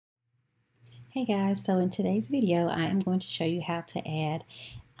Hey guys, so in today's video I am going to show you how to add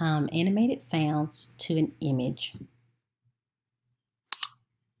animated sounds to an image.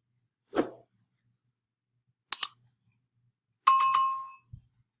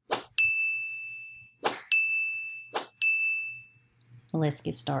 Let's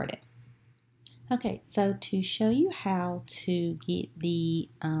get started. Okay, so to show you how to get the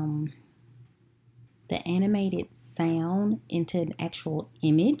animated sound into an actual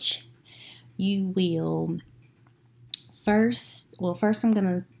image, you will first I'm going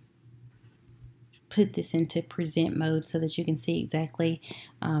to put this into present mode so that you can see exactly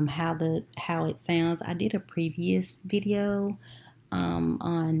how it sounds. I did a previous video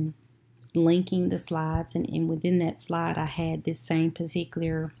on linking the slides, and within that slide I had this same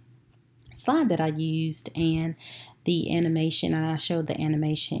particular slide that I used and the animation, and I showed the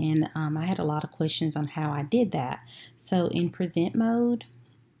animation, and I had a lot of questions on how I did that. So in present mode,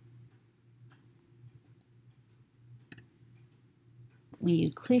 when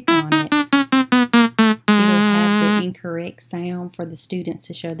you click on it, it'll have the incorrect sound for the students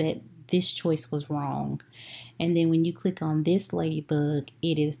to show that this choice was wrong. And then when you click on this ladybug,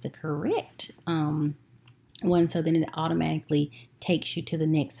 it is the correct one. So then it automatically takes you to the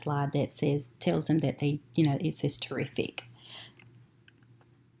next slide that tells them that it says terrific.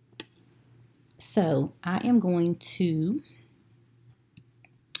 So I am going to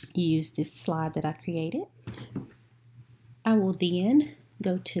use this slide that I created. I will then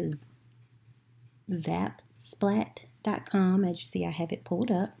go to zapsplat.com. As you see, I have it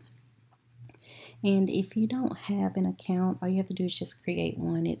pulled up. And if you don't have an account, all you have to do is just create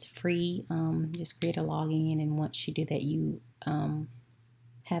one. It's free. Just create a login, and once you do that, you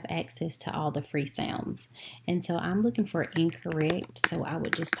have access to all the free sounds. And so I'm looking for incorrect, so I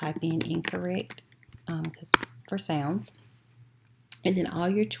would just type in incorrect for sounds. And then all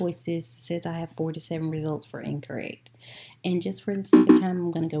your choices says I have 4 to 7 results for incorrect. And just for the sake of time,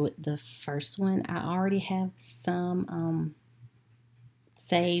 I'm going to go with the first one. I already have some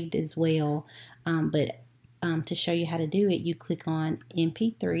saved as well, but to show you how to do it, you click on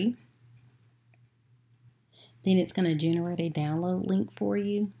MP3. Then it's going to generate a download link for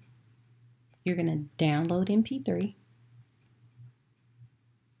you. You're going to download MP3.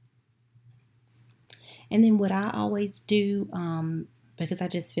 And then what I always do, because I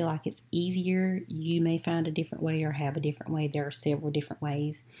just feel like it's easier, you may find a different way or have a different way. There are several different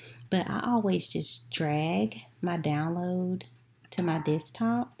ways. But I always just drag my download to my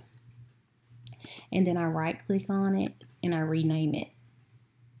desktop. And then I right click on it and I rename it.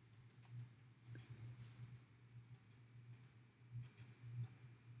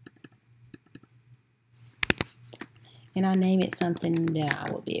 And I name it something that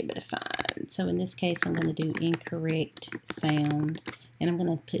I will be able to find. So in this case, I'm going to do incorrect sound, and I'm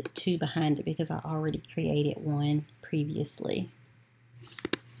going to put 2 behind it because I already created one previously.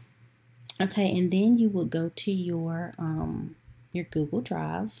 Okay, and then you will go to your Google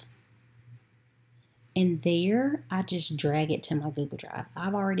Drive. And there, I just drag it to my Google Drive.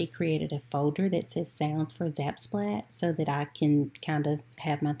 I've already created a folder that says Sounds for Zapsplat so that I can kind of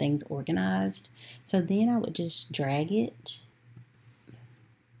have my things organized. So then I would just drag it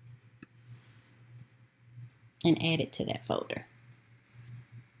and add it to that folder.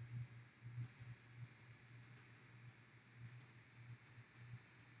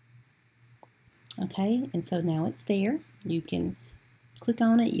 Okay, and so now it's there. You can click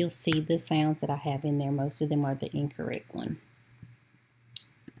on it, you'll see the sounds that I have in there. Most of them are the incorrect one.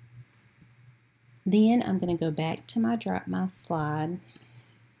 Then I'm going to go back to my slide,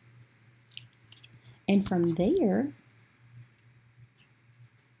 and from there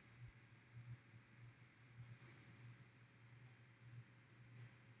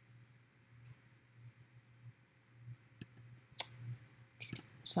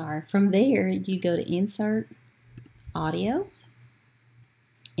you go to Insert Audio,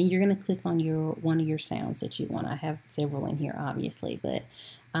 and you're going to click on one of your sounds that you want. I have several in here, obviously, but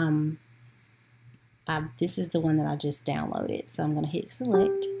this is the one that I just downloaded. So I'm going to hit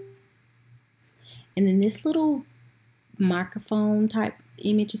select. And then this little microphone type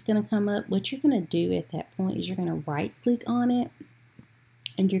image is going to come up. What you're going to do at that point is you're going to right click on it,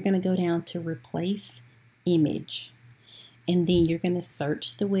 and you're going to go down to replace image. And then you're going to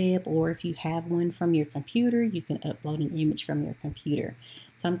search the web, or if you have one from your computer, you can upload an image from your computer.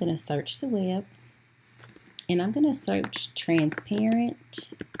 So I'm going to search the web, and I'm going to search transparent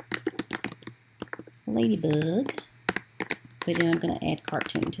ladybug, but then I'm going to add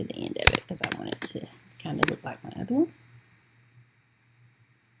cartoon to the end of it because I want it to kind of look like my other one.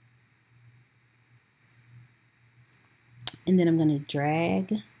 And then I'm going to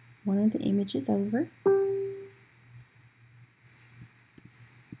drag one of the images over.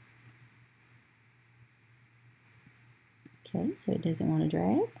 Okay, so it doesn't want to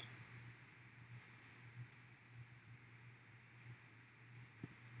drag.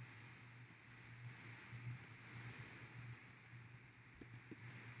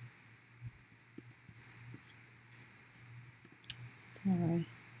 Sorry.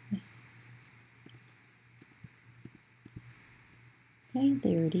 Okay,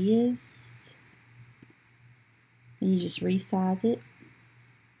 there it is. And you just resize it.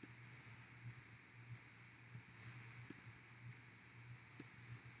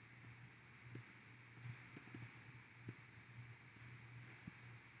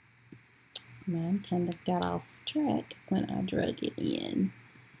 Mine kind of got off track when I drug it in.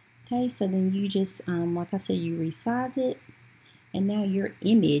 Okay, so then you just, like I said, you resize it, and now your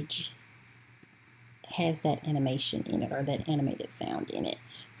image has that animation in it, or that animated sound in it.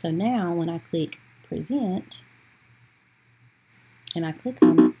 So now when I click present and I click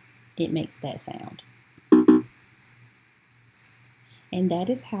on it, it makes that sound. And that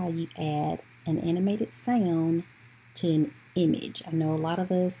is how you add an animated sound to an image. I know a lot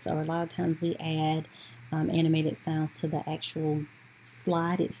of us, or a lot of times we add animated sounds to the actual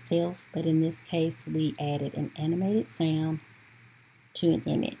slide itself, but in this case we added an animated sound to an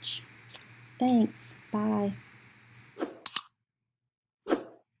image. Thanks. Bye.